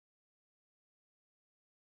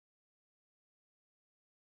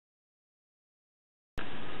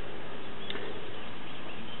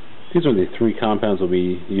These are the three compounds we'll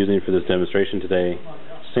be using for this demonstration today.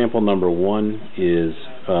 Sample number 1 is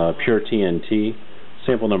pure TNT.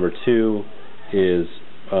 Sample number 2 is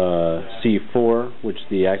C4, which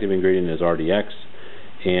the active ingredient is RDX.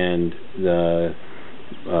 And the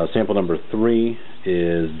sample number 3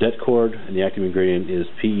 is Det Cord, and the active ingredient is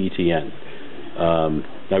PETN.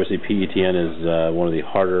 Obviously, PETN is one of the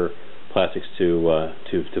harder plastics to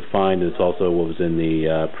find. It's also what was in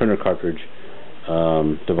the printer cartridge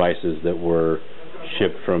devices that were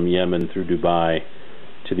shipped from Yemen through Dubai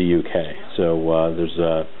to the UK. So there's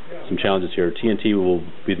some challenges here. TNT will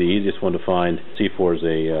be the easiest one to find. C4 is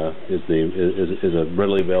a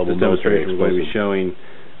readily available demonstration. We're going to be showing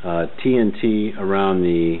TNT around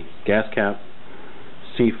the gas cap,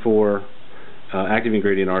 C4 active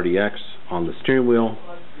ingredient RDX on the steering wheel,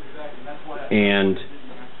 and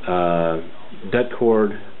Det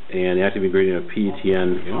Cord and the active ingredient of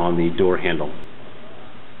PETN on the door handle.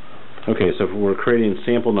 Okay, so we're creating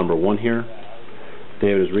sample number 1 here.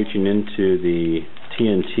 David is reaching into the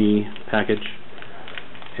TNT package,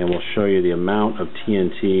 and we'll show you the amount of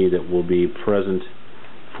TNT that will be present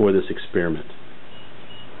for this experiment.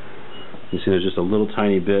 You see there's just a little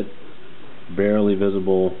tiny bit, barely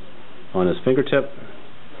visible on his fingertip,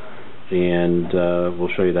 and we'll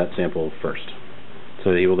show you that sample first.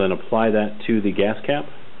 So he will then apply that to the gas cap,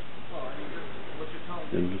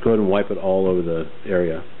 and go ahead and wipe it all over the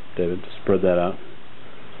area, David. Spread that out.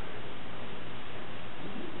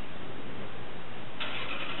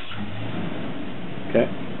 Okay,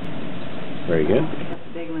 very good.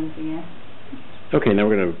 Big ones again. Okay, now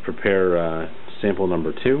we're going to prepare sample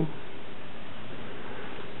number 2.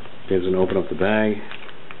 David's going to open up the bag.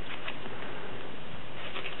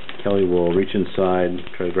 Kelly will reach inside,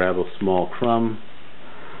 try to grab a small crumb.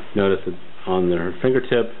 Notice that on her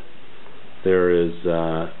fingertip there is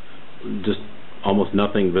just almost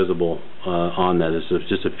nothing visible on that. It's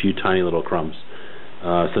just a few tiny little crumbs.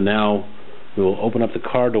 So now we will open up the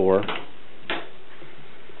car door,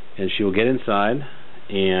 and she will get inside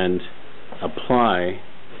and apply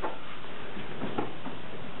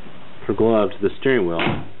her glove to the steering wheel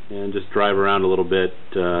and just drive around a little bit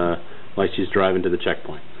like she's driving to the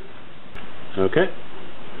checkpoint. Okay.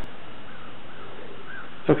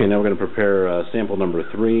 Okay, now we're going to prepare sample number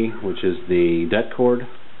 3, which is the Det Cord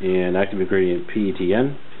and active ingredient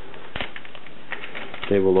PETN.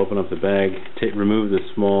 Dave will open up the bag, remove the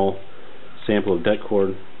small sample of Det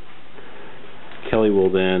Cord. Kelly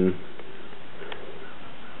will then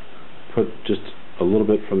put just a little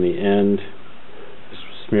bit from the end, just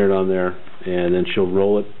smear it on there, and then she'll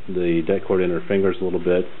roll it, the Det Cord, in her fingers a little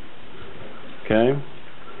bit. Okay,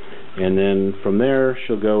 and then from there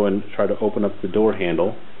she'll go and try to open up the door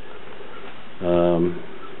handle,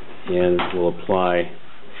 and we'll apply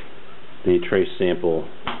the trace sample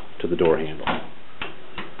to the door handle.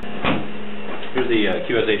 Here's the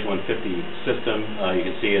QS-H150 system. You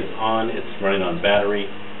can see it's on, it's running on battery.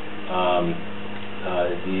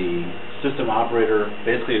 The system operator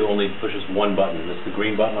basically only pushes one button. That's the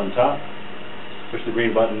green button on top. Push the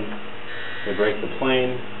green button to break the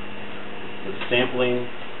plane. The sampling.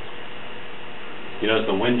 You notice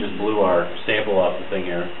the wind just blew our sample off the thing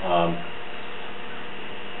here.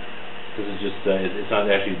 This is just, it's not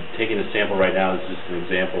actually taking a sample right now. It's just an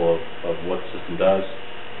example of what the system does.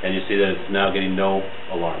 And you see that it's now getting no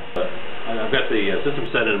alarm. But I've got the system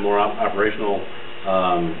set in a more operational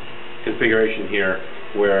configuration here,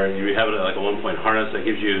 where you have like a 1-point harness that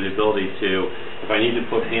gives you the ability to, if I need to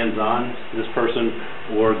put hands on this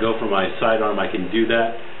person or go for my sidearm, I can do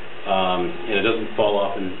that, and it doesn't fall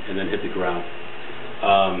off and then hit the ground.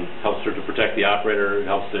 Helps to protect the operator. It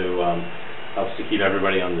helps to keep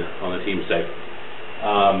everybody on the team safe.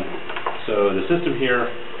 So the system here,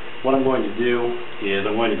 what I'm going to do is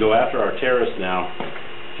I'm going to go after our terrorist now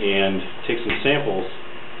and take some samples.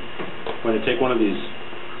 I'm going to take one of these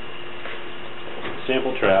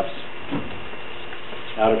sample traps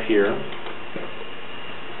out of here.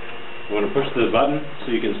 I'm going to push the button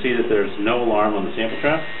so you can see that there's no alarm on the sample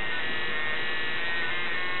trap.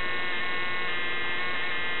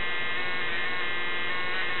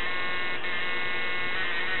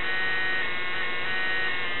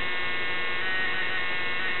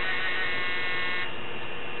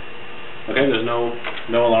 Okay, there's no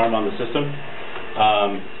alarm on the system.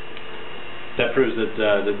 That proves that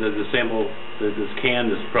the sample, this can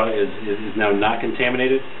is now not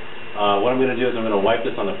contaminated. What I'm going to do is I'm going to wipe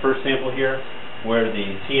this on the first sample here, where the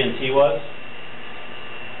TNT was.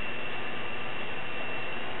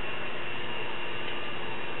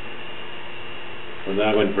 We're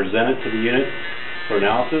now going to present it to the unit for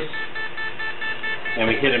analysis, and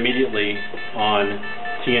we hit immediately on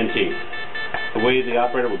TNT. The way the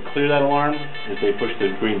operator would clear that alarm is they push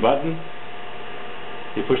the green button.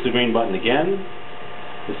 They push the green button again.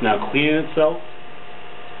 It's now cleaning itself.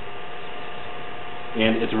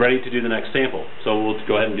 And it's ready to do the next sample. So we'll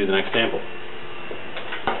go ahead and do the next sample.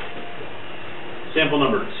 Sample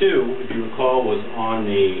number 2, if you recall, was on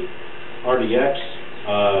the RDX,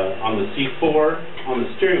 on the C4, on the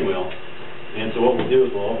steering wheel. And so what we'll do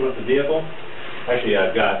is we'll open up the vehicle. Actually,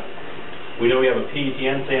 we know we have a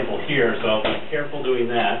PETN sample here, so I'll be careful doing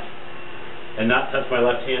that and not touch my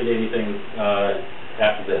left hand to anything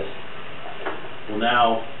after this. We'll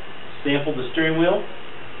now sample the steering wheel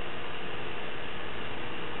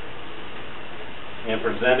and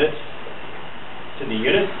present it to the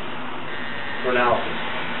unit for analysis.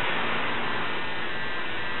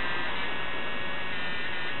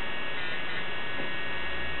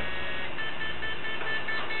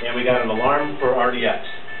 And we got an alarm for RDX.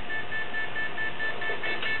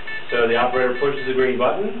 So the operator pushes the green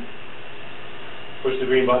button, pushes the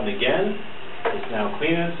green button again. It's now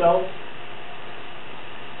cleaning itself.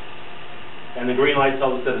 And the green light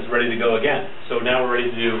tells us that it's ready to go again. So now we're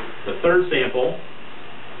ready to do the third sample.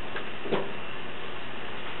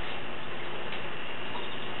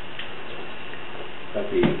 Got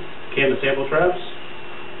the Quantum Sample Prep.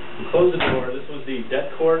 We close the door. This was the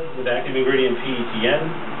Det Cord with active ingredient PETN.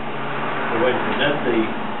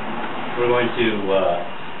 We're going to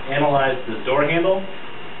analyze this door handle,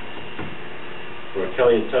 where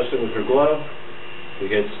Kelly had touched it with her glove. We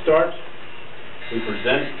hit start. We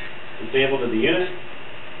present the sample to the unit,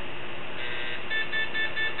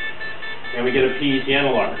 and we get a PETN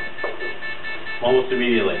alarm almost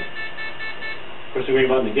immediately. Push the green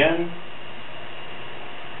button again.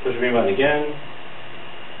 Push the green button again.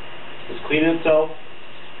 It's cleaning itself,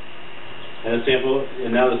 and the sample,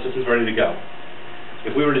 and now the system's ready to go.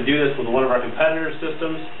 If we were to do this with one of our competitor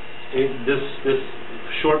systems, this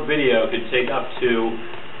short video could take up to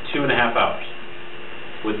 2.5 hours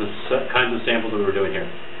with the kinds of samples that we're doing here.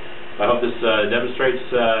 I hope this demonstrates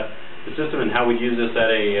the system and how we use this at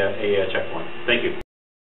a checkpoint. Thank you.